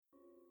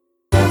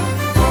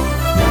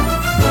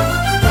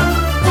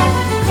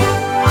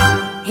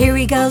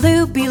we go,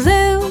 loopy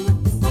loo.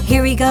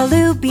 Here we go,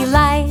 loopy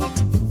light.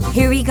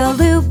 Here we go,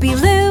 loopy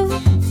loo.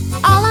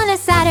 All on a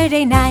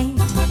Saturday night.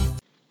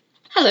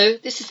 Hello,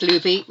 this is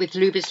Luby with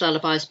Luby's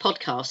Lullabies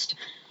podcast.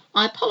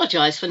 I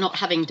apologise for not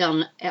having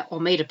done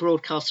or made a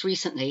broadcast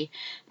recently,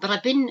 but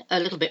I've been a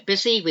little bit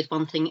busy with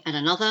one thing and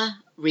another,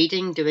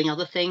 reading, doing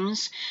other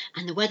things,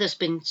 and the weather's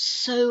been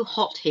so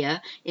hot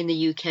here in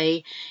the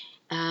UK,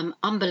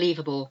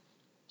 unbelievable.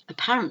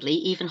 Apparently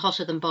even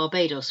hotter than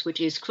Barbados, which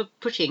is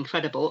pretty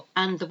incredible.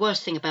 And the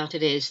worst thing about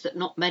it is that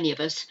not many of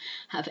us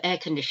have air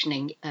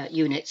conditioning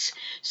units,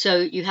 so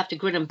you have to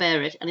grin and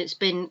bear it, and it's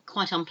been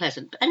quite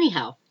unpleasant. But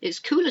anyhow, it's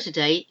cooler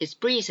today, it's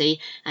breezy,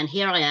 and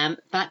here I am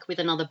back with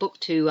another book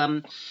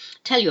to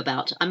tell you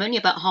about. I'm only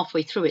about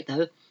halfway through it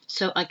though,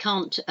 so I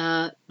can't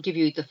give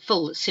you the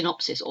full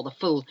synopsis or the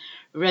full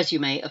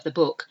resume of the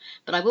book,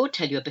 but I will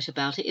tell you a bit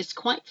about it. It's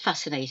quite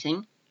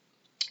fascinating.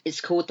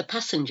 It's called The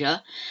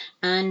Passenger,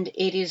 and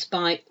it is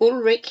by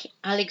Ulrich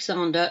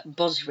Alexander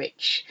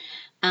Boswich.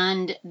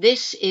 And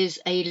this is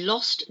a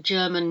lost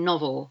German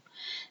novel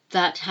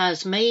that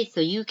has made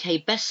the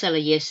UK bestseller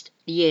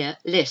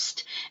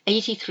list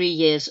 83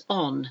 years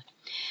on.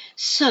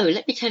 So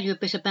let me tell you a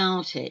bit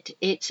about it.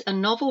 It's a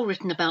novel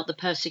written about the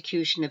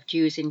persecution of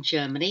Jews in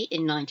Germany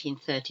in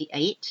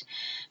 1938,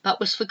 but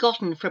was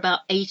forgotten for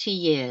about 80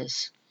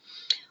 years.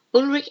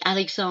 Ulrich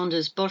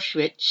Alexander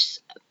Boswich's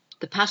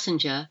The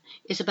Passenger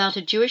is about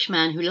a Jewish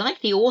man who, like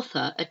the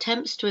author,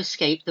 attempts to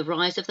escape the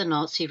rise of the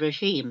Nazi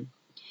regime.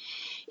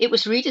 It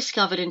was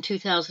rediscovered in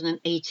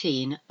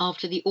 2018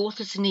 after the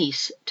author's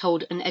niece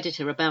told an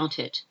editor about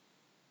it.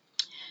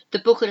 The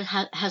book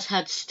has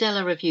had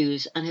stellar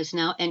reviews and has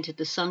now entered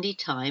the Sunday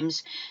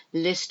Times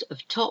list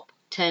of top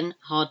 10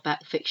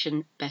 hardback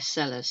fiction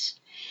bestsellers.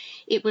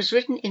 It was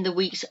written in the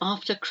weeks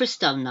after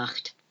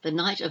Kristallnacht, the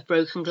Night of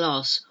Broken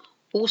Glass,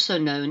 also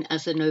known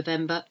as the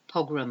November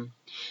Pogrom,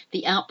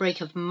 the outbreak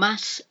of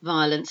mass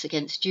violence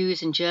against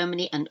Jews in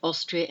Germany and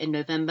Austria in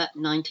November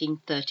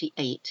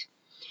 1938.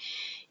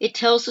 It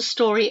tells the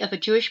story of a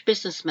Jewish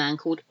businessman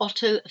called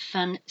Otto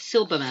van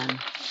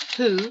Silbermann,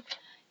 who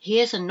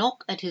hears a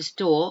knock at his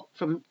door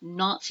from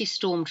Nazi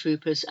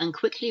stormtroopers and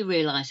quickly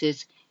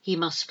realizes he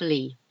must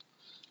flee.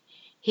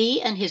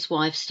 He and his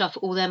wife stuff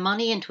all their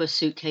money into a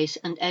suitcase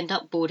and end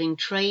up boarding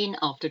train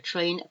after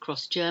train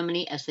across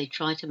Germany as they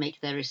try to make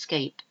their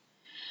escape.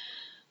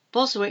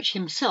 Boswich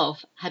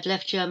himself had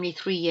left Germany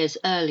 3 years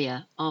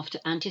earlier after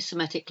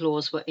anti-Semitic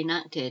laws were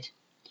enacted.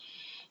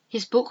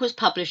 His book was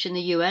published in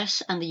the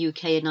US and the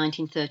UK in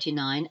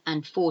 1939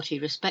 and 40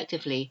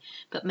 respectively,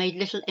 but made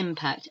little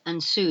impact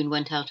and soon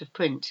went out of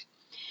print.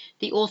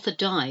 The author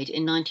died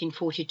in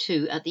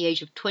 1942 at the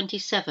age of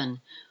 27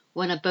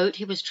 when a boat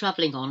he was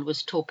travelling on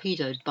was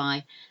torpedoed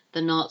by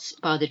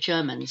the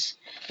Germans.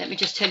 Let me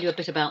just tell you a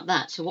bit about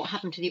that. So what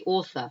happened to the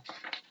author?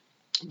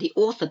 The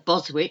author,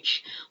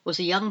 Boswich, was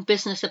a young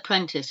business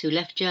apprentice who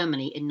left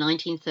Germany in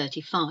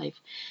 1935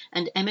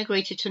 and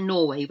emigrated to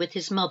Norway with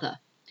his mother.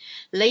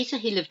 Later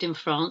he lived in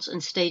France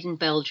and stayed in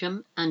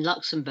Belgium and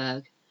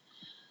Luxembourg.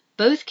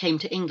 Both came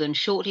to England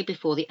shortly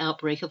before the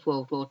outbreak of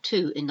World War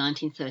II in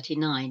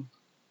 1939.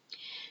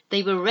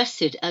 They were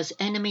arrested as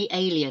enemy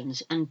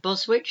aliens, and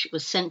Boswich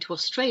was sent to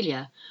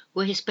Australia,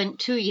 where he spent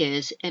 2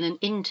 years in an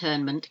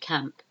internment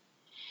camp.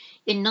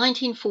 In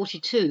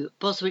 1942,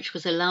 Boswich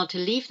was allowed to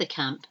leave the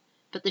camp,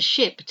 but the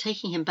ship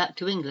taking him back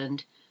to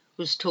England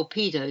was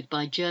torpedoed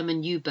by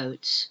German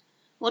U-boats.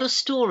 What a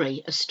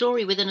story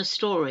within a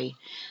story,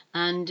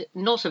 and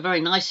not a very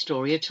nice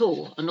story at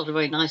all, and not a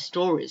very nice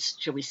stories,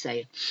 shall we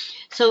say.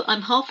 So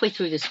I'm halfway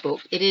through this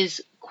book. It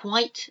is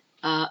quite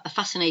a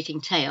fascinating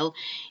tale.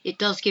 It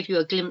does give you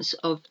a glimpse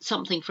of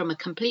something from a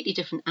completely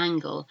different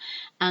angle,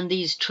 and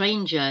these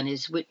train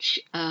journeys,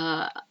 which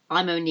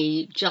I'm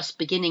only just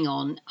beginning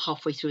on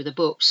halfway through the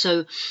book.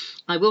 So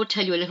I will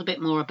tell you a little bit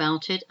more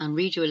about it and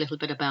read you a little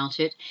bit about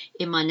it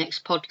in my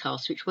next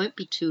podcast, which won't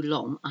be too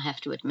long, I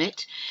have to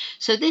admit.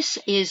 So this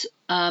is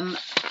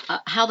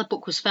how the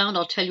book was found.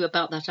 I'll tell you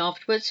about that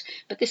afterwards.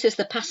 But this is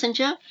The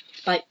Passenger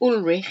by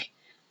Ulrich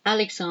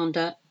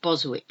Alexander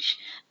Boswich,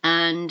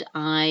 and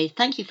I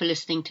thank you for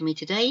listening to me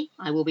today.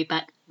 I will be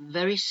back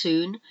very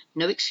soon,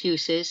 no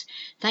excuses.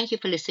 Thank you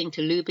for listening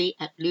to Luby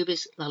at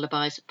Luby's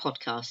Lullabies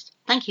podcast.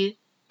 Thank you.